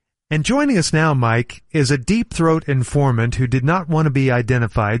And joining us now, Mike, is a deep throat informant who did not want to be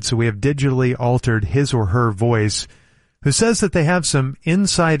identified, so we have digitally altered his or her voice, who says that they have some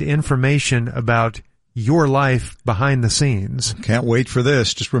inside information about your life behind the scenes. Can't wait for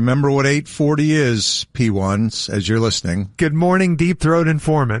this. Just remember what 840 is, P1s, as you're listening. Good morning, Deep Throat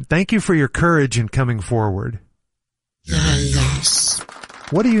Informant. Thank you for your courage in coming forward. Yes.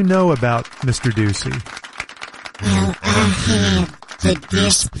 What do you know about Mr. Doocy? Well, I had the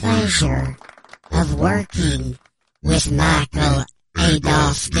displeasure of working with Michael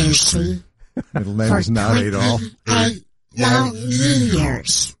Adolph Doocy Middle name is not Adolf. 28 long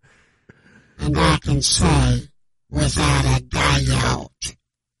years. And I can say, without a doubt,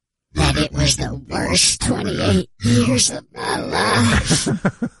 that it was the worst 28 years of my life.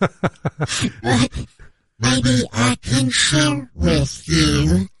 But maybe I can share with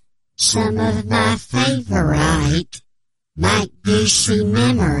you some of my favorite Mike Doocy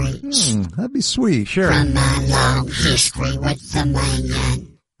memories. That'd be sweet. Sure. From my long history with the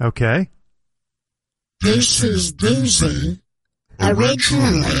man. Okay. Doocy's doozy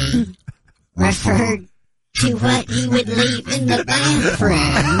originally referred to what he would leave in the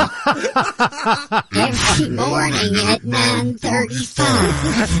bathroom every morning at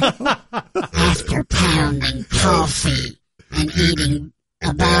 9:35 after pounding coffee and eating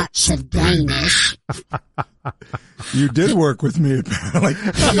a box of Danish. You did work with me, apparently.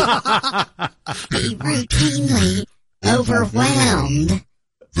 He routinely overwhelmed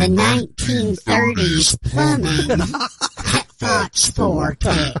the 1930s plumbing at Fox 4,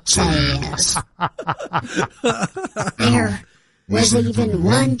 Texas. There was even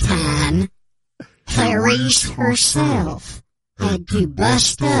one time Clarice herself had to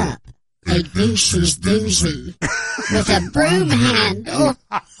bust up a Doocy's doozy with a broom handle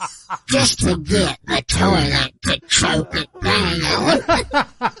just to get the toilet to choke it down.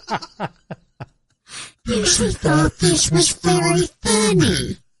 Doocy thought this was very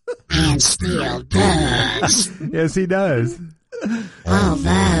funny, and still does. Yes, he does.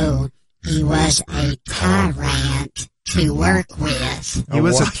 Although he was a tyrant to work with. He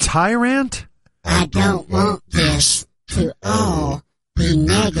was a tyrant? I don't want this to all be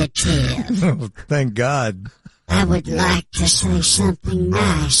negative. Oh, thank God. I would like to say something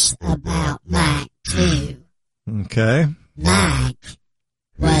nice about Mike, too. Okay. Mike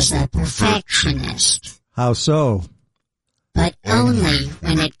was a perfectionist, How so? but only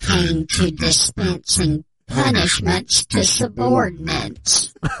when it came to dispensing punishments to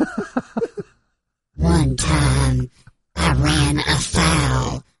subordinates. One time, I ran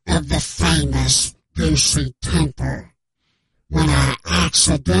afoul of the famous Doocy temper when I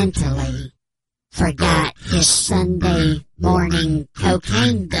accidentally forgot his Sunday morning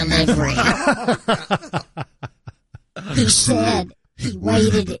cocaine delivery. He said he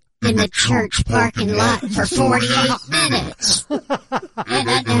waited in the church parking lot for 48 minutes, and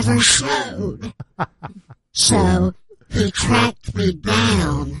I never showed. So he tracked me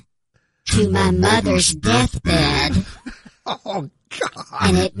down to my mother's deathbed and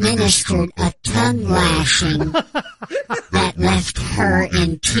administered a tongue lashing that left her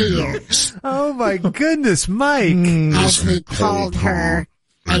in tears. Oh, my goodness, Mike. As he called her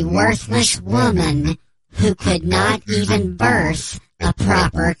a worthless woman who could not even birth a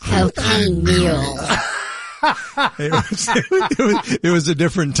proper cocaine mule. It was a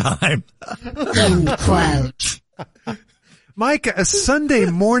different time. End quote. Mike, a Sunday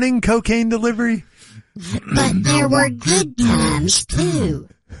morning cocaine delivery? But there were good times, too.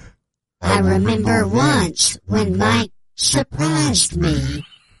 I remember once when Mike surprised me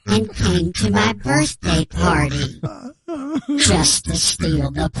and came to my birthday party just to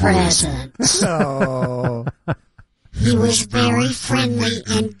steal the presents. Oh. He was very friendly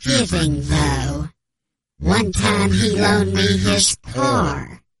and giving, though. One time he loaned me his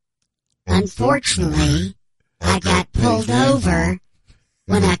car. Unfortunately, I got pulled over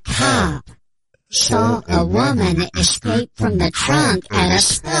when a cop saw a woman escape from the trunk at a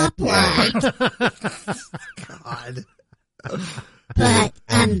stoplight. God. But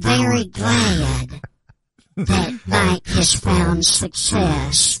I'm very glad that Mike has found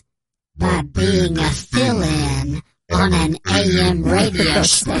success by being a fill-in on an AM radio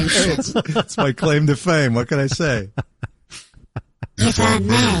station. That's my claim to fame. What can I say? If I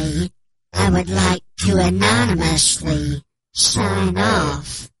may, I would like to anonymously sign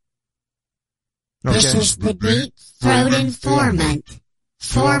off. Okay. This is the Deep Throat Informant,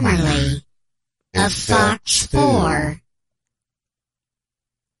 formerly of Fox 4.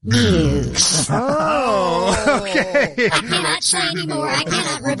 News. Oh, okay. I cannot say anymore. I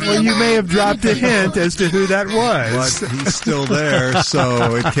cannot reveal. Well, you may have my dropped a hint as to who that was. But he's still there,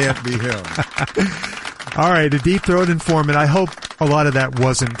 so it can't be him. All right, a deep throat informant. I hope a lot of that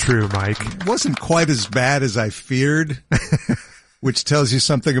wasn't true, Mike. It wasn't quite as bad as I feared, which tells you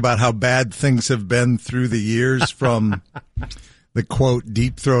something about how bad things have been through the years from the quote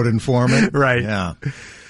deep throat informant. Right. Yeah.